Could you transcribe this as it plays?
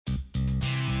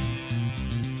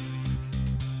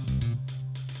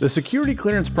The security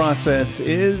clearance process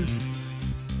is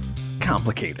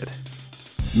complicated.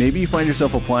 Maybe you find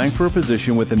yourself applying for a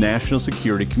position with the national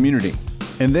security community,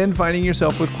 and then finding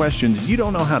yourself with questions you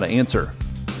don't know how to answer.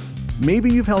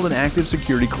 Maybe you've held an active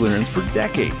security clearance for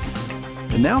decades,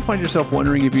 and now find yourself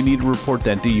wondering if you need to report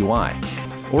that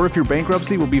DUI, or if your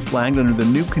bankruptcy will be flagged under the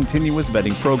new continuous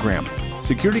vetting program.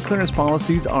 Security clearance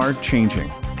policies are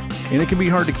changing, and it can be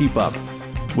hard to keep up.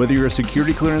 Whether you're a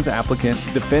security clearance applicant,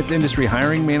 defense industry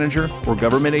hiring manager, or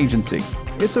government agency,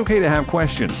 it's okay to have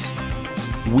questions.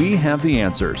 We have the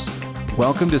answers.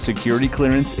 Welcome to Security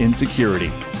Clearance in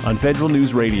Security on Federal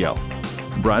News Radio.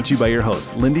 Brought to you by your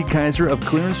hosts, Lindy Kaiser of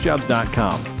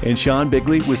ClearanceJobs.com and Sean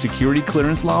Bigley with security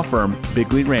clearance law firm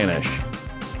Bigley Ranish.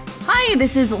 Hi,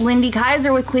 this is Lindy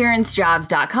Kaiser with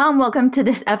ClearanceJobs.com. Welcome to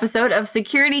this episode of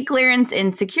Security Clearance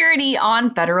in Security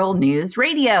on Federal News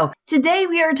Radio. Today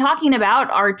we are talking about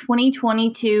our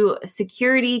 2022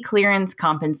 Security Clearance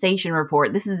Compensation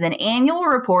Report. This is an annual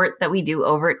report that we do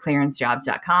over at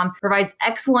ClearanceJobs.com. Provides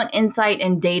excellent insight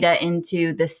and data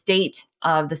into the state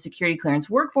of the security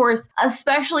clearance workforce,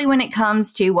 especially when it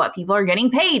comes to what people are getting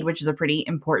paid, which is a pretty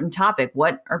important topic.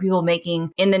 What are people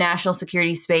making in the national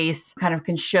security space? Kind of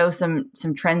can show some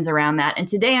trends around that. And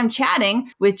today I'm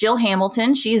chatting with Jill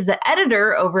Hamilton. She's the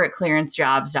editor over at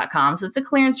ClearanceJobs.com. So it's a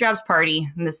clearance jobs party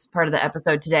in this part of the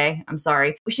episode today. I'm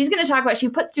sorry. She's going to talk about, she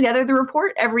puts together the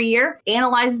report every year,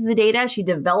 analyzes the data, she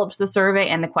develops the survey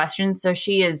and the questions. So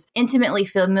she is intimately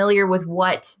familiar with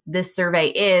what this survey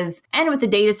is and with the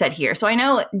data set here. So I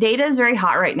know data is very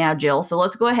hot right now, Jill. So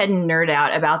let's go ahead and nerd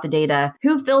out about the data.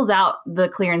 Who fills out the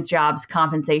clearance jobs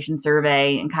compensation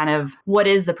survey and kind of what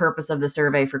is the purpose of the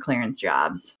survey for clearance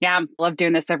jobs? Yeah, I love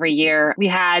doing this every year. We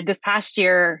had this past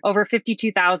year over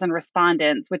 52,000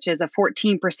 respondents, which is a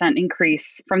 14%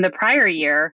 increase from the prior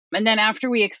year. And then after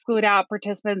we exclude out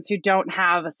participants who don't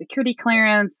have a security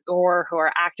clearance or who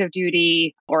are active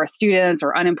duty or students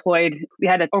or unemployed, we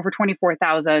had over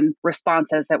 24,000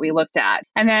 responses that we looked at.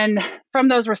 And then from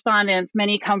those respondents,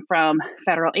 many come from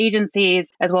federal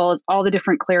agencies, as well as all the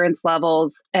different clearance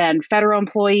levels, and federal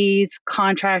employees,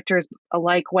 contractors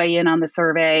alike weigh in on the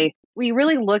survey. We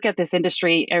really look at this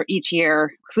industry each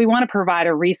year because we want to provide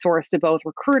a resource to both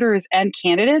recruiters and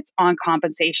candidates on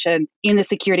compensation in the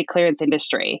security clearance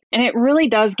industry. And it really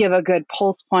does give a good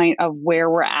pulse point of where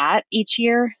we're at each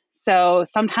year. So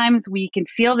sometimes we can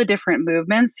feel the different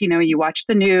movements. You know, you watch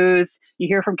the news, you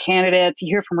hear from candidates,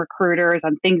 you hear from recruiters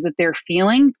on things that they're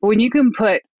feeling. But when you can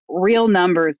put real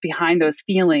numbers behind those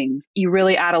feelings, you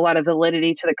really add a lot of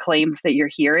validity to the claims that you're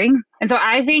hearing. And so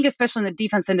I think, especially in the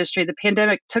defense industry, the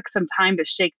pandemic took some time to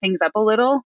shake things up a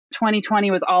little. 2020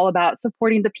 was all about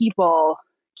supporting the people,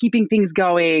 keeping things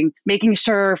going, making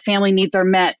sure family needs are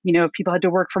met. You know, if people had to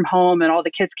work from home and all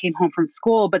the kids came home from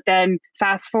school. But then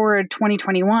fast forward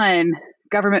 2021,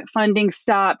 government funding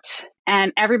stopped,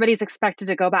 and everybody's expected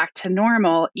to go back to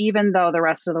normal, even though the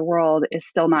rest of the world is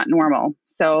still not normal.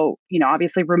 So, you know,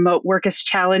 obviously remote work is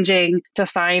challenging to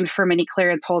find for many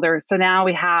clearance holders. So now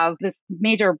we have this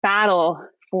major battle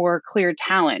for cleared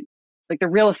talent, like the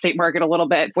real estate market a little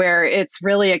bit, where it's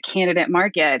really a candidate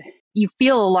market. You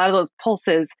feel a lot of those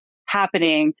pulses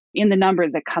happening in the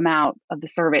numbers that come out of the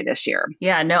survey this year.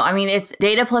 Yeah, no, I mean, it's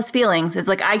data plus feelings. It's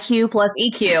like IQ plus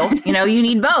EQ. You know, you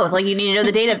need both. Like you need to know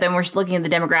the data, but then we're just looking at the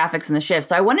demographics and the shifts.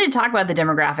 So I wanted to talk about the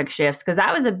demographic shifts because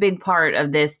that was a big part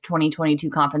of this 2022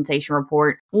 compensation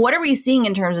report. What are we seeing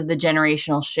in terms of the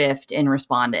generational shift in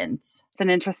respondents? It's an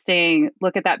interesting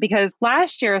look at that because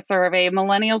last year's survey,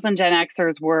 millennials and Gen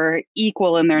Xers were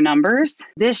equal in their numbers.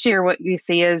 This year, what you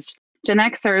see is Gen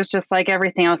Xers, just like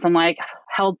everything else, I'm like,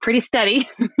 held pretty steady.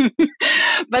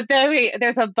 But then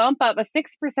there's a bump up, a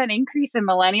 6% increase in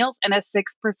millennials and a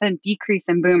 6% decrease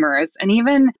in boomers. And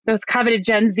even those coveted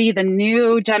Gen Z, the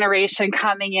new generation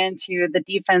coming into the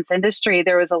defense industry,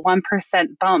 there was a 1%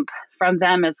 bump from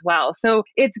them as well. So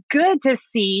it's good to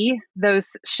see those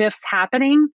shifts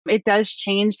happening. It does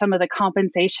change some of the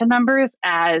compensation numbers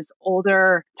as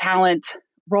older talent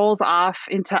rolls off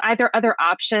into either other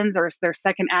options or it's their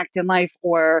second act in life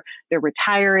or they're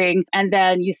retiring. And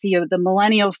then you see the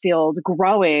millennial field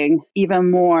growing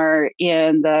even more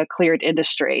in the cleared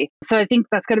industry. So I think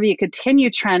that's going to be a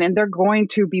continued trend and they're going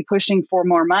to be pushing for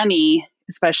more money,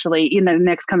 especially in the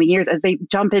next coming years as they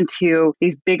jump into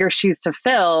these bigger shoes to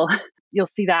fill. You'll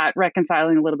see that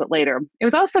reconciling a little bit later. It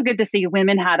was also good to see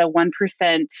women had a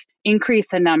 1%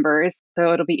 increase in numbers.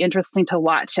 So it'll be interesting to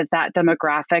watch if that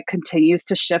demographic continues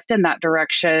to shift in that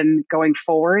direction going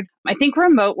forward. I think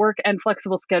remote work and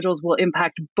flexible schedules will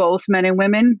impact both men and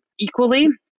women equally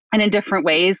and in different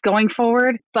ways going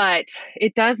forward. But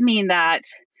it does mean that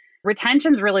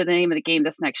Retention's really the name of the game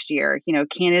this next year.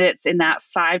 Candidates in that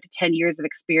 5 to 10 years of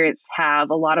experience have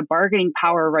a lot of bargaining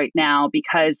power right now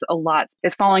because a lot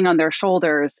is falling on their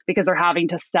shoulders because they're having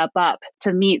to step up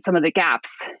to meet some of the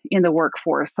gaps in the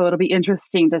workforce. So it'll be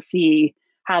interesting to see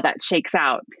how that shakes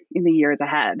out in the years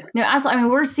ahead. No, absolutely. I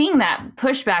mean, we're seeing that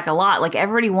pushback a lot. Like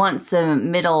everybody wants the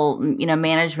middle,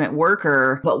 management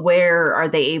worker, but where are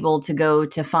they able to go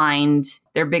to find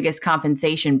their biggest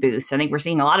compensation boost? I think we're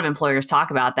seeing a lot of employers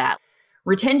talk about that.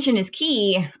 Retention is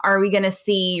key. Are we going to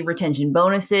see retention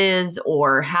bonuses,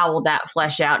 or how will that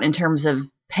flesh out in terms of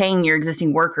paying your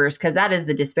existing workers? Because that is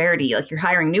the disparity. Like you're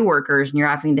hiring new workers and you're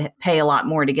having to pay a lot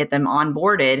more to get them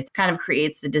onboarded, kind of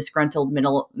creates the disgruntled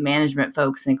middle management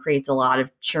folks and creates a lot of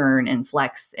churn and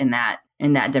flex in that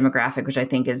demographic, which I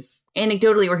think is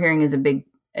anecdotally we're hearing is a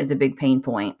big pain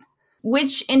point.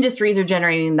 Which industries are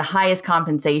generating the highest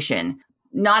compensation?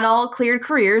 Not all cleared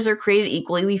careers are created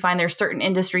equally. We find there's certain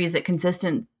industries that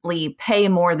consistently pay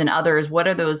more than others. What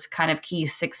are those kind of key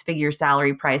 6-figure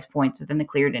salary price points within the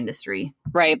cleared industry?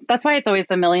 Right. That's why it's always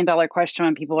the $1 million question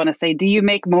when people want to say, do you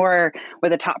make more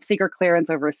with a top secret clearance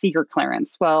over a secret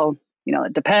clearance? Well,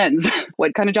 it depends.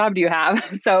 What kind of job do you have?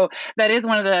 So that is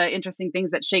one of the interesting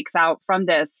things that shakes out from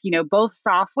this. Both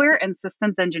software and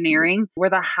systems engineering were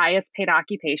the highest paid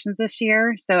occupations this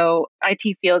year. So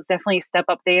IT fields definitely step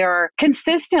up. They are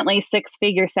consistently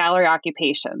 6-figure salary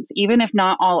occupations, even if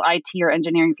not all IT or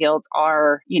engineering fields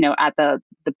are, at the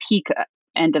peak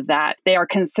end of that. They are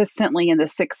consistently in the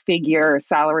 6-figure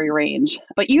salary range.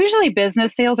 But usually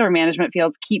business sales or management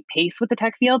fields keep pace with the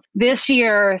tech fields. This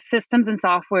year, systems and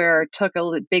software took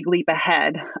a big leap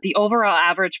ahead. The overall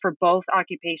average for both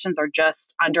occupations are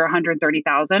just under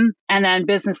 130,000. And then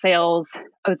business sales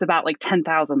was about like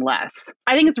 10,000 less.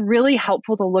 I think it's really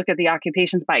helpful to look at the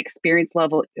occupations by experience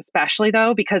level, especially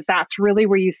though, because that's really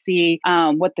where you see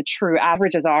what the true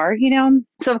averages are,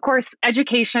 So of course,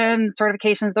 education,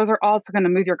 certifications, those are also going to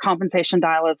move your compensation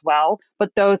dial as well. But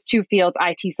those two fields,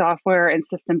 IT software and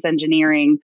systems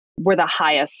engineering, were the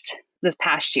highest this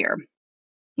past year.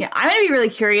 Yeah, I'm going to be really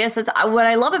curious. That's what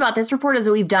I love about this report is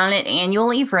that we've done it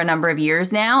annually for a number of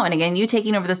years now. And again, you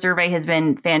taking over the survey has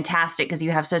been fantastic because you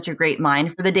have such a great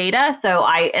mind for the data. So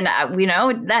we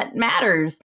know that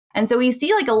matters. And so we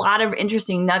see like a lot of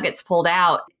interesting nuggets pulled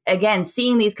out. Again,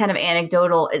 seeing these kind of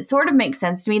anecdotal, it sort of makes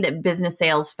sense to me that business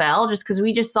sales fell just because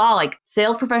we just saw like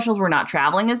sales professionals were not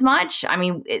traveling as much. I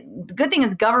mean, the good thing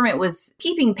is government was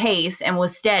keeping pace and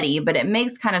was steady, but it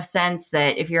makes kind of sense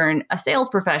that if you're a sales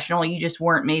professional, you just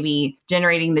weren't maybe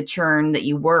generating the churn that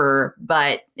you were.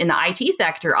 But in the IT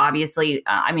sector, obviously,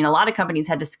 a lot of companies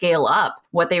had to scale up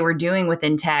what they were doing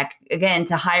within tech, again,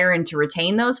 to hire and to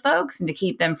retain those folks and to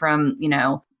keep them from,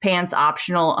 pants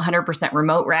optional 100%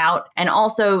 remote route, and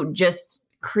also just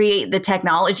create the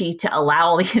technology to allow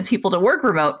all these people to work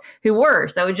remote who were.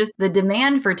 So just the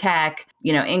demand for tech,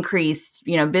 increased,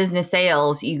 business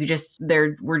sales,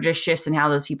 there were just shifts in how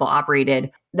those people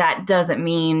operated. That doesn't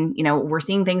mean, we're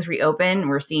seeing things reopen.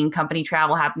 We're seeing company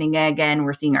travel happening again.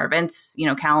 We're seeing our events,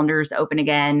 calendars open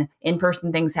again,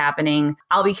 in-person things happening.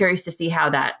 I'll be curious to see how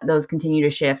those continue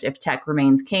to shift if tech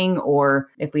remains king or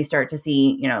if we start to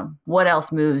see, what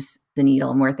else moves the needle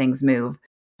and where things move.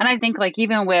 And I think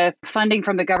even with funding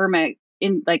from the government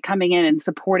coming in and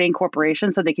supporting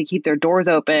corporations so they could keep their doors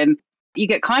open, you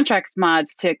get contract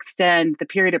mods to extend the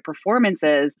period of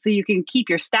performances so you can keep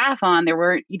your staff on.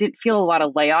 You didn't feel a lot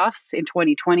of layoffs in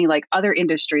 2020 like other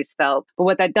industries felt. But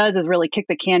what that does is really kick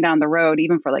the can down the road,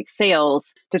 even for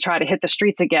sales, to try to hit the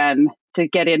streets again to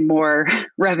get in more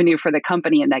revenue for the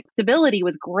company. And that stability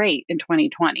was great in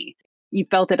 2020. You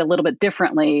felt it a little bit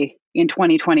differently in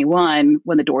 2021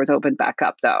 when the doors opened back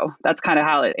up, though. That's kind of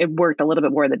how it worked a little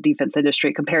bit more in the defense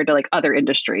industry compared to other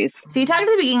industries. So you talked at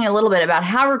the beginning a little bit about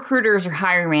how recruiters or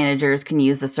hiring managers can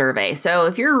use the survey. So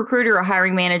if you're a recruiter or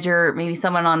hiring manager, maybe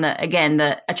someone on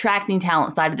the attracting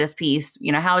talent side of this piece,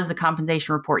 how is the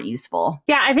compensation report useful?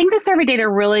 Yeah, I think the survey data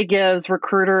really gives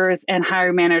recruiters and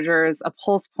hiring managers a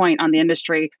pulse point on the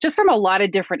industry, just from a lot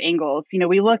of different angles.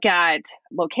 We look at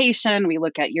location, we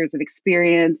look at years of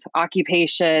experience,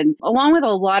 occupation, along with a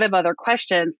lot of other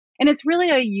questions. And it's really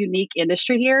a unique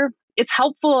industry here. It's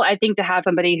helpful, I think, to have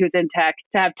somebody who's in tech,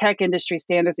 to have tech industry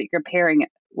standards that you're comparing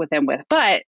with them with.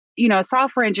 But a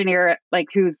software engineer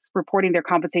who's reporting their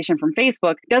compensation from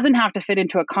Facebook doesn't have to fit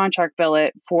into a contract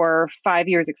billet for 5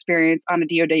 years experience on a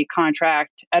DoD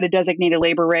contract at a designated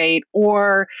labor rate,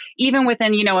 or even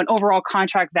within, an overall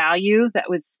contract value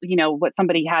that was, what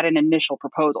somebody had an initial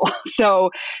proposal. So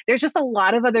there's just a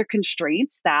lot of other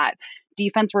constraints that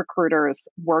defense recruiters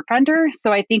work under.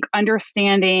 So I think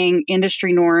understanding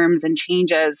industry norms and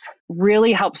changes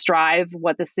really helps drive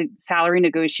what the salary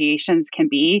negotiations can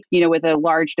be, with a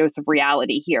large dose of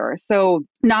reality here. So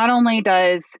not only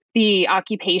does the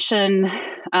occupation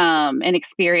and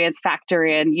experience factor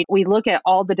in, we look at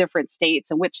all the different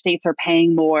states and which states are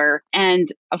paying more. And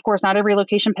of course, not every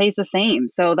location pays the same.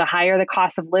 So the higher the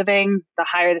cost of living, the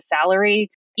higher the salary.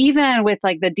 Even with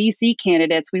like the DC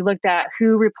candidates, we looked at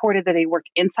who reported that they worked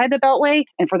inside the Beltway.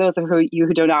 And for those of you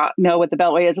who do not know what the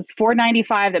Beltway is, it's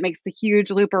 495 that makes the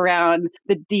huge loop around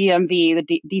the DMV,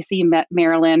 the DC,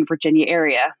 Maryland, Virginia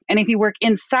area. And if you work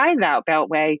inside that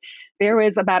Beltway, there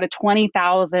was about a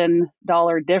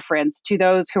 $20,000 difference to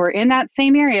those who are in that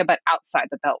same area, but outside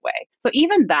the Beltway. So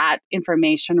even that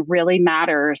information really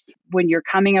matters when you're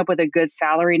coming up with a good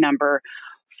salary number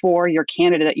for your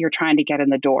candidate that you're trying to get in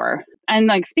the door. And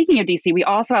like speaking of DC, we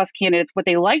also asked candidates what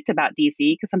they liked about DC,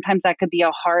 because sometimes that could be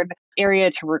a hard area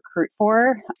to recruit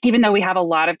for. Even though we have a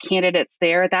lot of candidates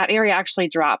there, that area actually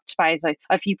dropped by like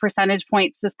a few percentage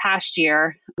points this past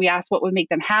year. We asked what would make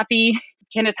them happy.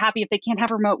 Candidates happy if they can't have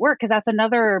remote work, because that's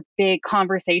another big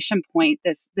conversation point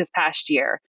this past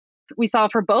year. We saw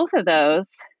for both of those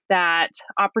that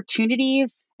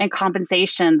opportunities and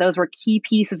compensation, those were key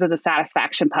pieces of the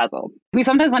satisfaction puzzle. We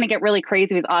sometimes want to get really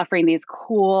crazy with offering these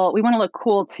we want to look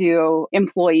cool to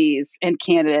employees and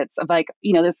candidates of like,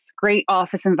 this great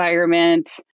office environment,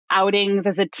 outings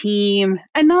as a team,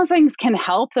 and those things can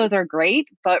help. Those are great,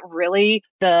 but really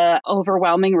the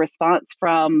overwhelming response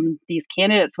from these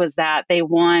candidates was that they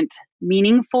want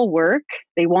meaningful work,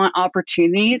 they want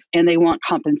opportunities, and they want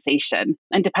compensation.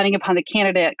 And depending upon the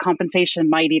candidate, compensation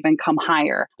might even come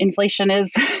higher. Inflation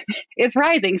is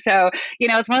rising. So,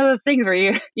 it's one of those things where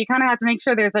you kind of have to make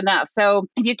sure there's enough. So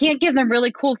if you can't give them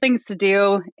really cool things to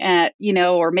do,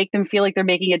 or make them feel like they're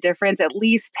making a difference, at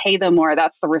least pay them more.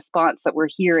 That's the response that we're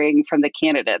hearing from the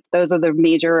candidates. Those are the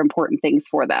major important things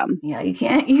for them. Yeah, you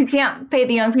can't pay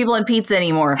the young people in pizza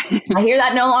anymore. I hear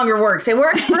that no longer works. It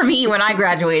worked for me when I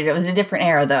graduated. It was a different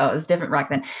era, though. It was different back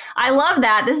then. I love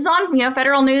that. This is on,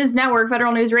 Federal News Network,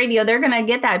 Federal News Radio. They're going to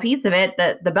get that piece of it,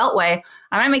 the Beltway.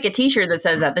 I might make a t-shirt that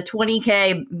says that, the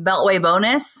 $20K Beltway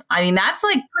bonus. I mean, that's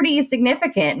like pretty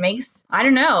significant. It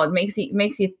makes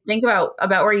you think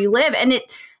about where you live. And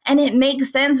it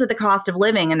makes sense with the cost of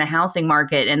living and the housing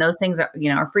market. And those things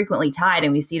are frequently tied.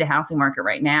 And we see the housing market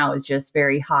right now is just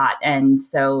very hot. And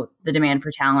so the demand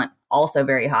for talent also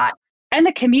very hot. And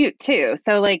the commute too.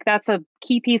 So like that's a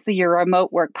key piece of your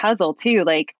remote work puzzle too.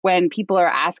 Like when people are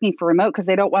asking for remote because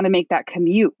they don't want to make that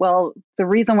commute. Well, the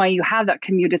reason why you have that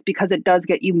commute is because it does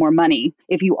get you more money.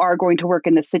 If you are going to work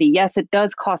in the city, yes, it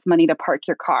does cost money to park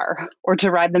your car or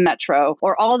to ride the metro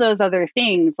or all those other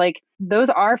things. Like those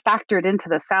are factored into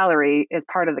the salary as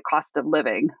part of the cost of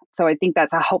living. So I think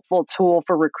that's a helpful tool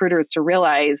for recruiters to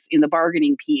realize in the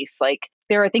bargaining piece, like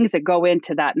there are things that go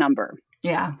into that number.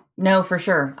 Yeah, no, for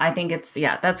sure. I think that's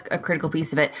a critical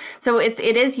piece of it. So it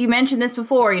is, you mentioned this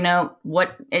before,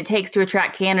 what it takes to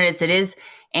attract candidates. It is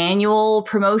annual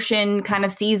promotion kind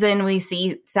of season. We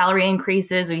see salary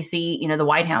increases. We see, the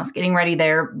White House getting ready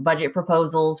their budget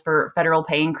proposals for federal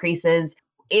pay increases.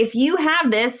 If you have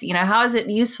this, how is it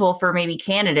useful for maybe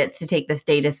candidates to take this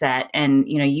data set and,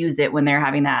 use it when they're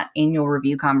having that annual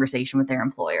review conversation with their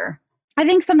employer? I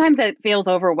think sometimes it feels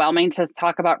overwhelming to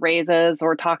talk about raises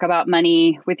or talk about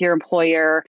money with your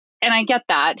employer. And I get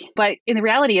that. But in the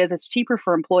reality is it's cheaper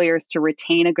for employers to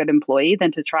retain a good employee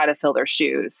than to try to fill their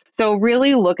shoes. So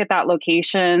really look at that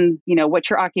location, what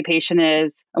your occupation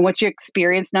is and what your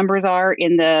experience numbers are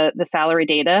in the salary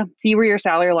data. See where your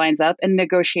salary lines up and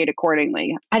negotiate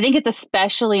accordingly. I think it's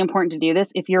especially important to do this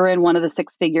if you're in one of the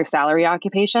 6-figure salary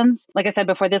occupations. Like I said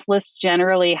before, this list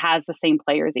generally has the same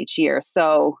players each year.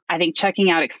 So I think checking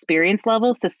out experience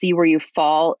levels to see where you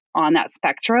fall on that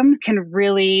spectrum can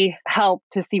really help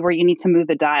to see where you need to move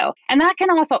the dial. And that can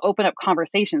also open up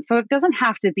conversations. So it doesn't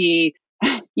have to be,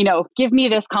 give me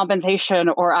this compensation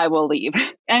or I will leave.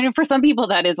 And for some people,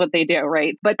 that is what they do,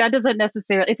 right? But that doesn't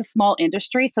necessarily, it's a small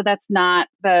industry. So that's not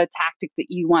the tactic that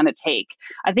you want to take.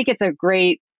 I think it's a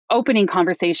great opening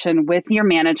conversation with your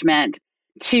management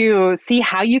to see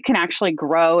how you can actually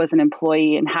grow as an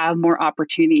employee and have more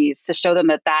opportunities to show them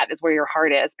that that is where your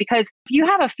heart is. Because if you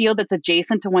have a field that's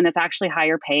adjacent to one that's actually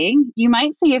higher paying, you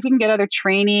might see if you can get other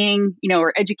training,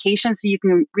 or education so you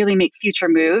can really make future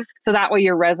moves. So that way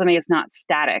your resume is not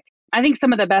static. I think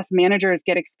some of the best managers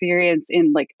get experience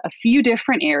in like a few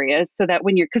different areas so that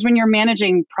when you're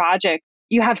managing project,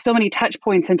 you have so many touch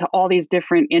points into all these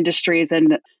different industries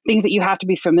and things that you have to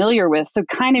be familiar with. So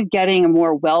kind of getting a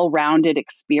more well-rounded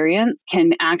experience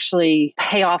can actually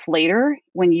pay off later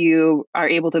when you are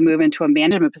able to move into a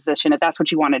management position if that's what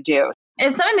you want to do.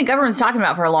 It's something the government's talking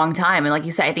about for a long time. And like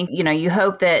you said, I think, you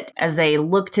hope that as they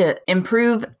look to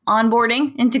improve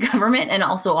onboarding into government and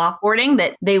also offboarding,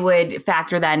 that they would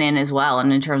factor that in as well.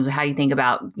 And in terms of how you think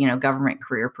about, government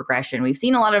career progression, we've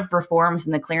seen a lot of reforms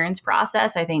in the clearance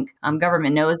process. I think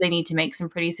government knows they need to make some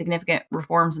pretty significant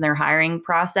reforms in their hiring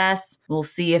process. We'll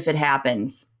see if it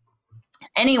happens.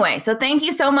 Anyway, so thank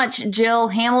you so much, Jill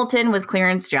Hamilton with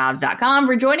clearancejobs.com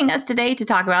for joining us today to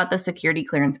talk about the Security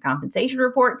Clearance Compensation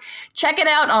Report. Check it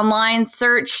out online,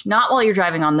 search, not while you're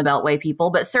driving on the Beltway,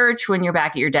 people, but search when you're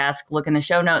back at your desk. Look in the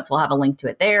show notes. We'll have a link to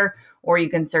it there, or you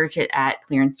can search it at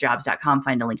clearancejobs.com,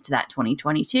 find a link to that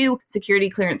 2022 Security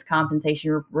Clearance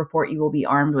Compensation Report. You will be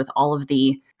armed with all of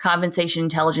the compensation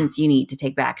intelligence you need to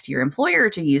take back to your employer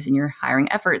to use in your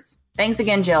hiring efforts. Thanks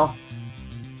again, Jill.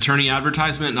 Attorney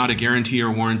advertisement, not a guarantee or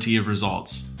warranty of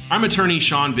results. I'm attorney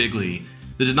Sean Bigley.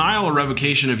 The denial or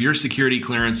revocation of your security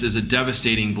clearance is a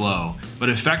devastating blow, but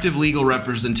effective legal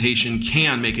representation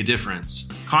can make a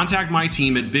difference. Contact my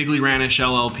team at Bigley Ranish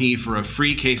LLP for a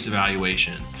free case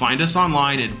evaluation. Find us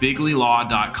online at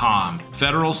bigleylaw.com.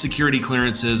 Federal security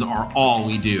clearances are all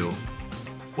we do.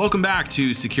 Welcome back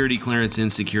to Security Clearance in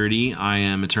Security. I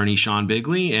am attorney Sean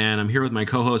Bigley, and I'm here with my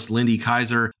co-host Lindy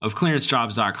Kaiser of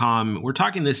clearancejobs.com. We're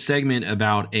talking this segment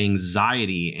about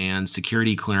anxiety and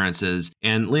security clearances.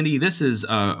 And Lindy, this is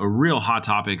a real hot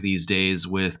topic these days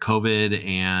with COVID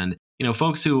and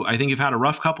folks who I think have had a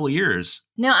rough couple of years.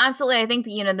 No, absolutely. I think,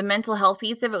 the mental health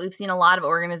piece of it, we've seen a lot of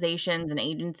organizations and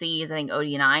agencies. I think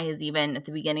ODNI has even at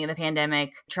the beginning of the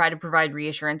pandemic tried to provide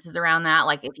reassurances around that.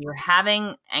 Like if you're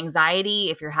having anxiety,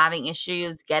 if you're having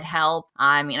issues, get help.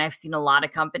 I've seen a lot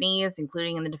of companies,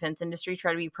 including in the defense industry,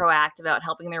 try to be proactive about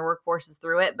helping their workforces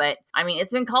through it. But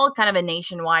it's been called kind of a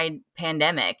nationwide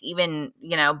pandemic. Even,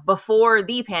 before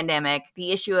the pandemic,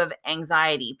 the issue of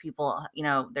anxiety, people,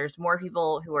 there's more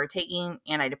people who are taking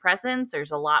antidepressants.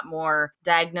 There's a lot more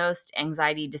diagnosed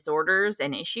anxiety disorders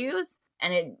and issues.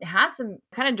 And it has some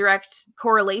kind of direct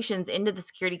correlations into the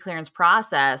security clearance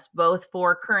process, both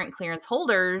for current clearance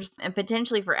holders and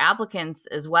potentially for applicants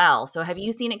as well. So have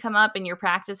you seen it come up in your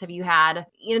practice? Have you had,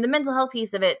 the mental health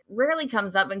piece of it rarely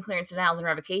comes up in clearance denials and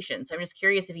revocation. So I'm just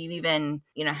curious if you've even,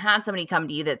 had somebody come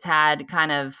to you that's had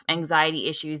kind of anxiety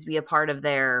issues be a part of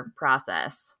their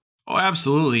process. Oh,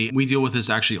 absolutely. We deal with this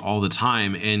actually all the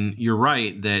time. And you're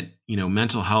right that,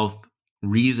 mental health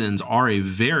reasons are a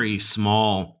very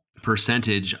small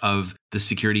percentage of the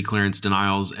security clearance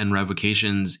denials and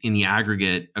revocations in the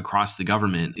aggregate across the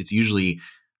government. It's usually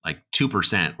like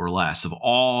 2% or less of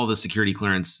all the security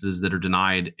clearances that are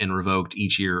denied and revoked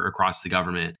each year across the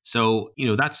government. So,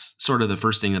 that's sort of the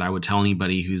first thing that I would tell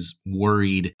anybody who's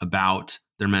worried about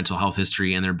their mental health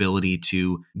history and their ability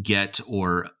to get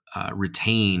or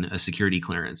retain a security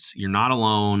clearance. You're not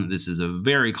alone. This is a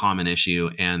very common issue.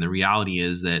 And the reality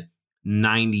is that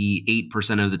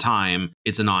 98% of the time,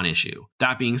 it's a non-issue.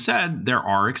 That being said, there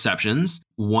are exceptions.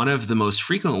 One of the most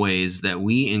frequent ways that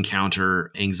we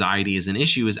encounter anxiety as an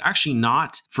issue is actually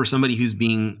not for somebody who's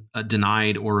being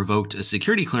denied or revoked a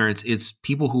security clearance. It's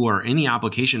people who are in the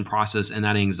application process and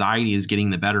that anxiety is getting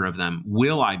the better of them.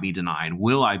 Will I be denied?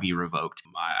 Will I be revoked?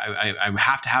 I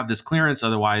have to have this clearance,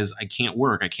 otherwise I can't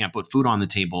work. I can't put food on the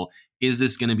table. Is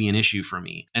this going to be an issue for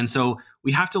me? And so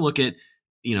we have to look at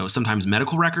sometimes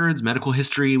medical records, medical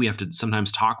history. We have to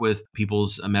sometimes talk with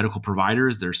people's medical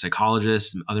providers, their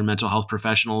psychologists, other mental health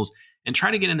professionals, and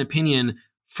try to get an opinion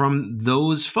from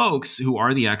those folks who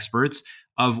are the experts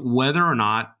of whether or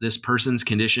not this person's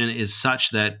condition is such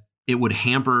that it would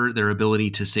hamper their ability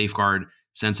to safeguard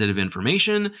sensitive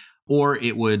information, or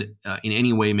it would in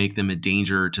any way make them a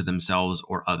danger to themselves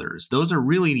or others. Those are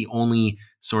really the only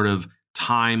sort of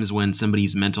times when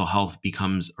somebody's mental health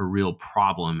becomes a real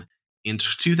problem. In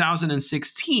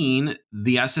 2016,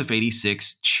 the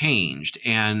SF-86 changed,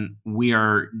 and we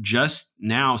are just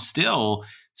now still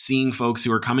seeing folks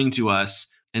who are coming to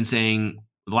us and saying,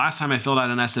 the last time I filled out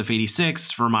an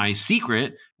SF-86 for my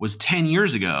secret was 10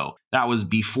 years ago. That was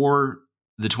before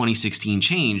the 2016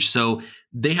 change. So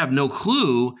they have no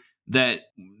clue that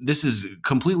this is a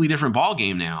completely different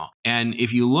ballgame now. And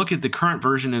if you look at the current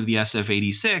version of the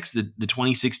SF-86, the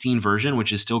 2016 version,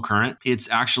 which is still current, it's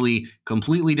actually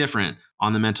completely different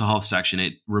on the mental health section.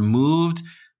 It removed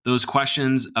those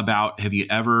questions about, have you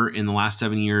ever in the last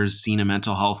 7 years seen a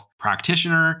mental health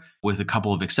practitioner, with a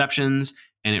couple of exceptions,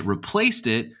 and it replaced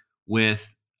it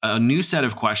with a new set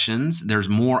of questions. There's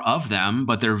more of them,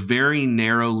 but they're very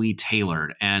narrowly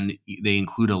tailored, and they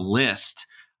include a list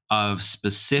of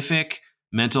specific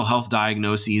mental health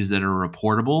diagnoses that are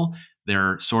reportable.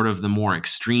 They're sort of the more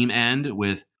extreme end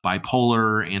with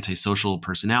bipolar, antisocial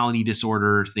personality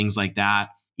disorder, things like that.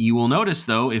 You will notice,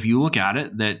 though, if you look at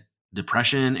it, that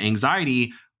depression,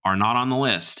 anxiety are not on the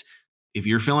list. If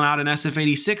you're filling out an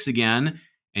SF-86 again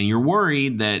and you're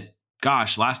worried that,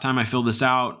 gosh, last time I filled this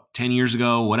out 10 years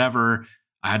ago, whatever,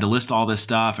 I had to list all this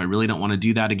stuff. I really don't want to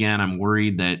do that again. I'm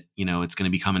worried that, it's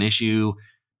going to become an issue.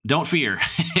 Don't fear.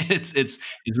 It's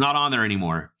not on there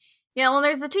anymore. Yeah, well,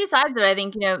 there's the two sides that I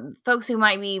think, folks who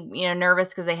might be, nervous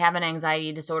because they have an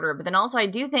anxiety disorder. But then also I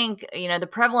do think, the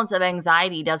prevalence of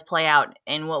anxiety does play out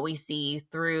in what we see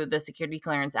through the security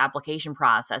clearance application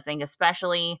process. I think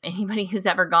especially anybody who's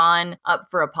ever gone up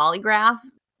for a polygraph,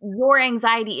 your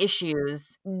anxiety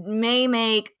issues may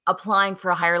make applying for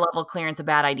a higher level clearance a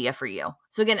bad idea for you.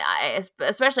 So again,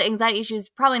 especially anxiety issues,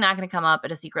 probably not going to come up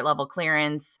at a secret level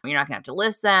clearance. You're not going to have to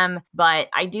list them. But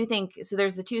I do think, so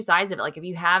there's the two sides of it. Like if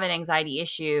you have an anxiety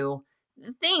issue,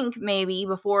 think maybe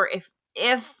before,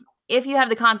 if you have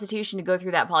the constitution to go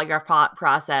through that polygraph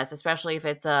process, especially if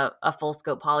it's a full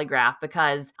scope polygraph,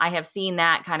 because I have seen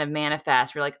that kind of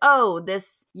manifest. You're like, oh,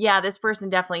 this person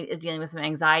definitely is dealing with some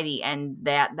anxiety, and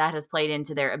that has played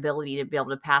into their ability to be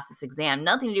able to pass this exam.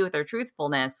 Nothing to do with their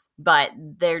truthfulness, but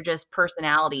their just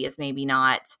personality is maybe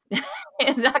not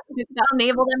exactly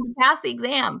enable them to pass the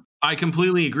exam. I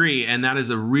completely agree. And that is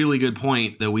a really good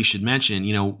point that we should mention.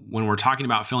 When we're talking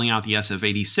about filling out the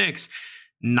SF-86,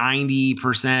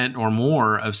 90% or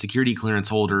more of security clearance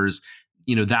holders,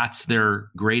 that's their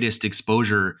greatest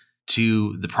exposure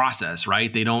to the process,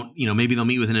 right? They don't, maybe they'll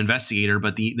meet with an investigator,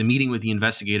 but the meeting with the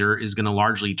investigator is going to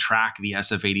largely track the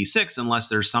SF-86 unless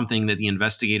there's something that the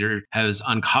investigator has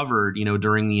uncovered,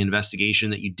 during the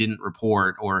investigation that you didn't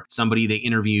report, or somebody they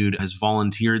interviewed has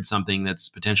volunteered something that's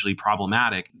potentially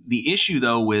problematic. The issue,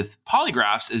 though, with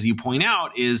polygraphs, as you point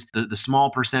out, is the small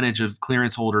percentage of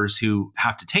clearance holders who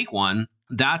have to take one.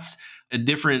 That's a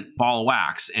different ball of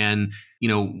wax. And,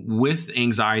 with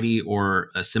anxiety or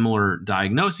a similar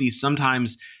diagnosis,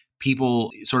 sometimes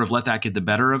people sort of let that get the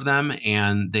better of them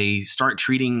and they start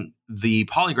treating the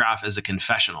polygraph as a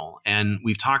confessional. And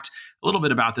we've talked a little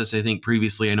bit about this, I think,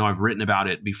 previously. I know I've written about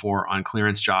it before on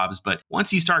Clearance Jobs, but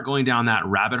once you start going down that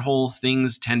rabbit hole,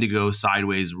 things tend to go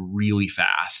sideways really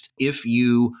fast. If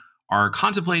you are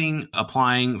contemplating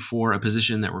applying for a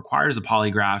position that requires a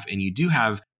polygraph and you do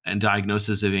have a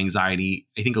diagnosis of anxiety,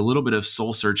 I think a little bit of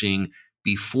soul searching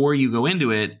before you go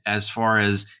into it, as far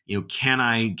as, can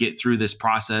I get through this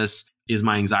process? Is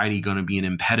my anxiety going to be an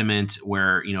impediment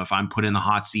where, if I'm put in the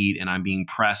hot seat and I'm being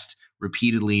pressed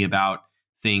repeatedly about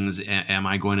things, am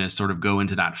I going to sort of go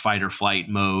into that fight or flight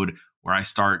mode where I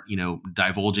start,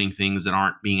 divulging things that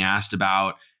aren't being asked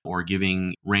about, or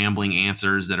giving rambling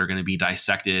answers that are going to be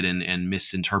dissected and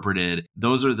misinterpreted?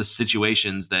 Those are the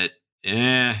situations that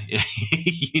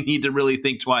you need to really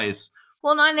think twice.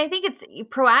 Well, no, and I think it's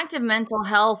proactive mental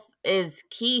health is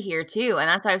key here too. And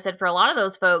that's why I've said for a lot of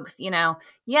those folks,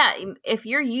 if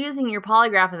you're using your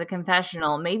polygraph as a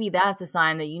confessional, maybe that's a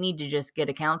sign that you need to just get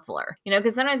a counselor,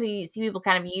 because sometimes we see people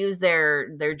kind of use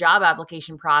their job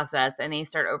application process and they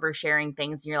start oversharing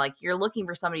things. And you're looking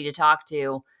for somebody to talk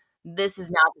to. This is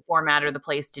not the format or the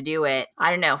place to do it. I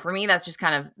don't know. For me, that's just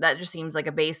that just seems like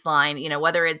a baseline,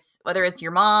 whether it's your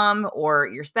mom or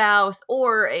your spouse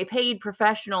or a paid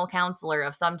professional counselor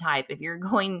of some type. If you're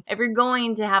going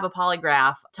to have a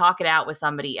polygraph, talk it out with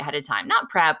somebody ahead of time. Not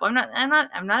prep. I'm not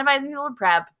advising people to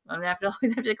prep. I'm gonna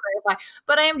always have to clarify,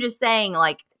 but I am just saying,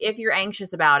 if you're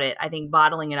anxious about it, I think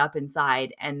bottling it up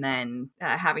inside and then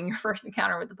having your first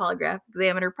encounter with the polygraph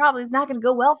examiner probably is not going to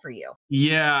go well for you.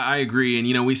 Yeah, I agree.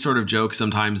 And, we sort of joke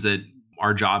sometimes that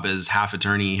our job is half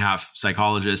attorney, half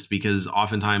psychologist, because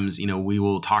oftentimes, we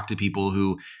will talk to people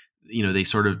who, they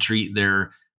sort of treat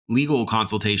their legal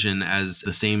consultation as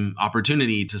the same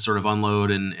opportunity to sort of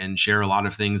unload and share a lot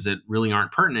of things that really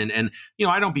aren't pertinent. And,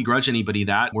 I don't begrudge anybody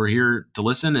that. We're here to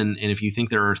listen. And if you think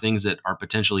there are things that are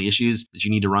potentially issues that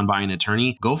you need to run by an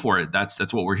attorney, go for it.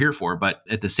 That's what we're here for. But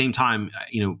at the same time,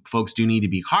 folks do need to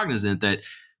be cognizant that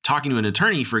talking to an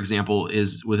attorney, for example,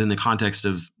 is within the context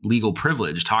of legal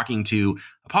privilege. Talking to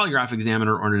a polygraph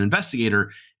examiner or an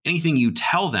investigator, anything you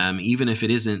tell them, even if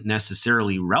it isn't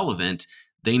necessarily relevant,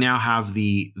 they now have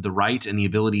the right and the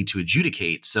ability to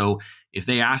adjudicate. So if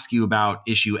they ask you about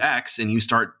issue X and you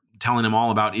start telling them all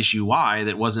about issue Y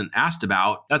that wasn't asked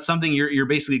about, that's something you're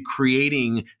basically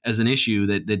creating as an issue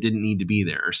that didn't need to be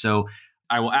there. So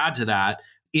I will add to that,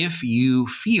 if you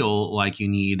feel like you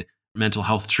need mental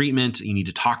health treatment, you need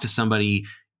to talk to somebody,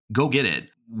 go get it.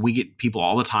 We get people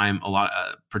all the time, a lot,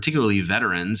 particularly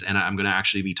veterans, and I'm going to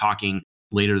actually be talking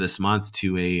later this month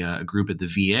to a group at the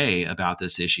VA about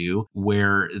this issue,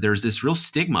 where there's this real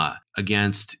stigma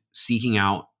against seeking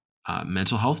out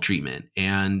mental health treatment.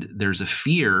 And there's a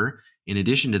fear, in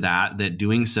addition to that, that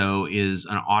doing so is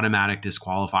an automatic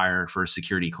disqualifier for a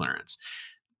security clearance.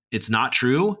 It's not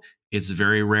true. It's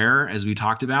very rare, as we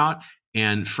talked about.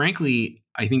 And frankly,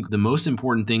 I think the most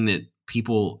important thing that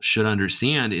people should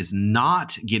understand is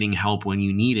not getting help when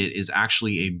you need it is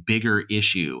actually a bigger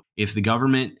issue. If the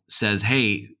government says,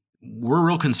 hey, we're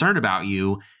real concerned about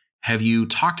you, have you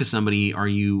talked to somebody? Are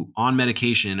you on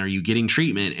medication? Are you getting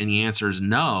treatment? And the answer is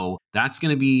no. That's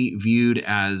going to be viewed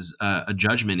as a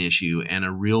judgment issue and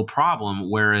a real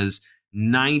problem. Whereas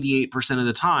 98% of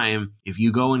the time, if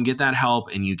you go and get that help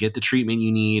and you get the treatment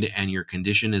you need and your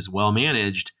condition is well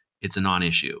managed, it's a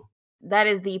non-issue. That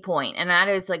is the point. And that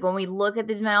is like when we look at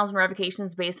the denials and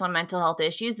revocations based on mental health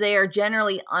issues, they are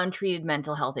generally untreated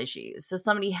mental health issues. So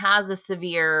somebody has a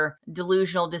severe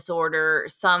delusional disorder,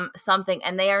 something,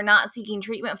 and they are not seeking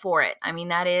treatment for it. I mean,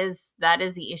 that is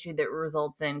the issue that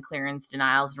results in clearance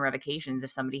denials and revocations. If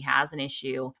somebody has an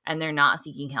issue and they're not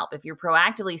seeking help, if you're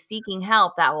proactively seeking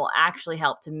help, that will actually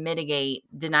help to mitigate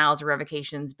denials or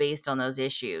revocations based on those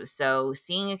issues. So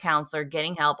seeing a counselor,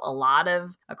 getting help, a lot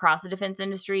of across the defense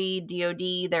industry,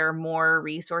 DoD, there are more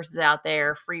resources out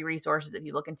there, free resources that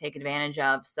people can take advantage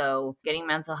of. So getting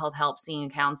mental health help, seeing a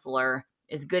counselor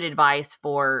is good advice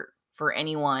for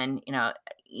anyone. You know,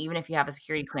 even if you have a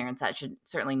security clearance, that should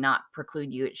certainly not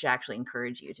preclude you. It should actually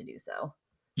encourage you to do so.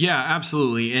 Yeah,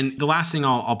 absolutely. And the last thing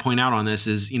I'll point out on this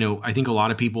is, I think a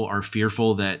lot of people are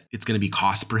fearful that it's going to be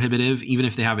cost prohibitive. Even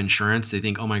if they have insurance, they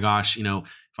think, oh my gosh,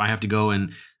 if I have to go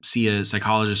and see a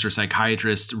psychologist or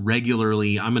psychiatrist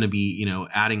regularly, I'm going to be,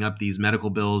 adding up these medical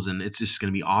bills and it's just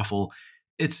going to be awful.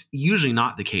 It's usually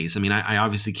not the case. I mean, I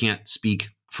obviously can't speak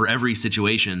for every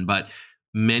situation, but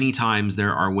many times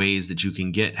there are ways that you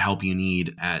can get help you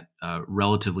need at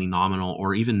relatively nominal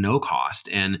or even no cost.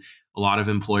 And a lot of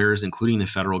employers, including the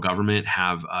federal government,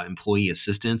 have employee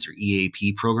assistance or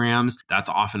EAP programs. That's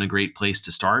often a great place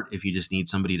to start if you just need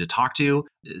somebody to talk to.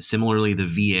 Similarly, the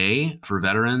VA for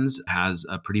veterans has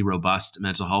a pretty robust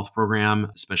mental health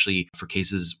program, especially for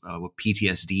cases with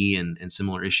PTSD and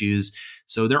similar issues.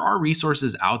 So there are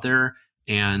resources out there,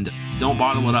 and don't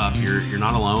bottle it up. You're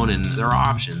not alone, and there are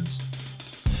options.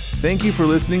 Thank you for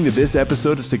listening to this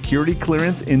episode of Security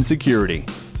Clearance in Security.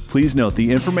 Please note the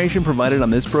information provided on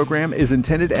this program is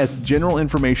intended as general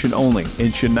information only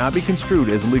and should not be construed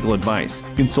as legal advice.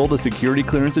 Consult a security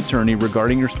clearance attorney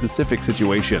regarding your specific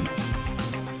situation.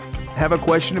 Have a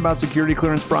question about security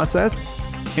clearance process?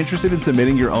 Interested in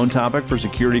submitting your own topic for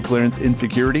security clearance in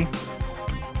security?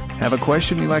 Have a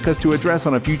question you'd like us to address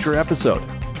on a future episode?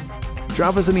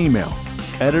 Drop us an email,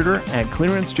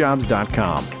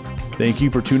 editor@clearancejobs.com. Thank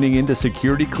you for tuning in to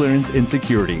Security Clearance in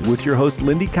Security with your host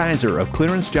Lindy Kaiser of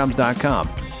ClearanceJobs.com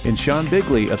and Sean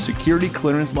Bigley of security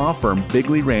clearance law firm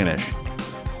Bigley Ranish.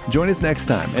 Join us next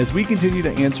time as we continue to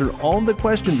answer all the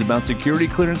questions about security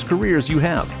clearance careers you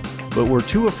have, but we're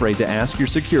too afraid to ask your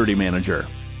security manager.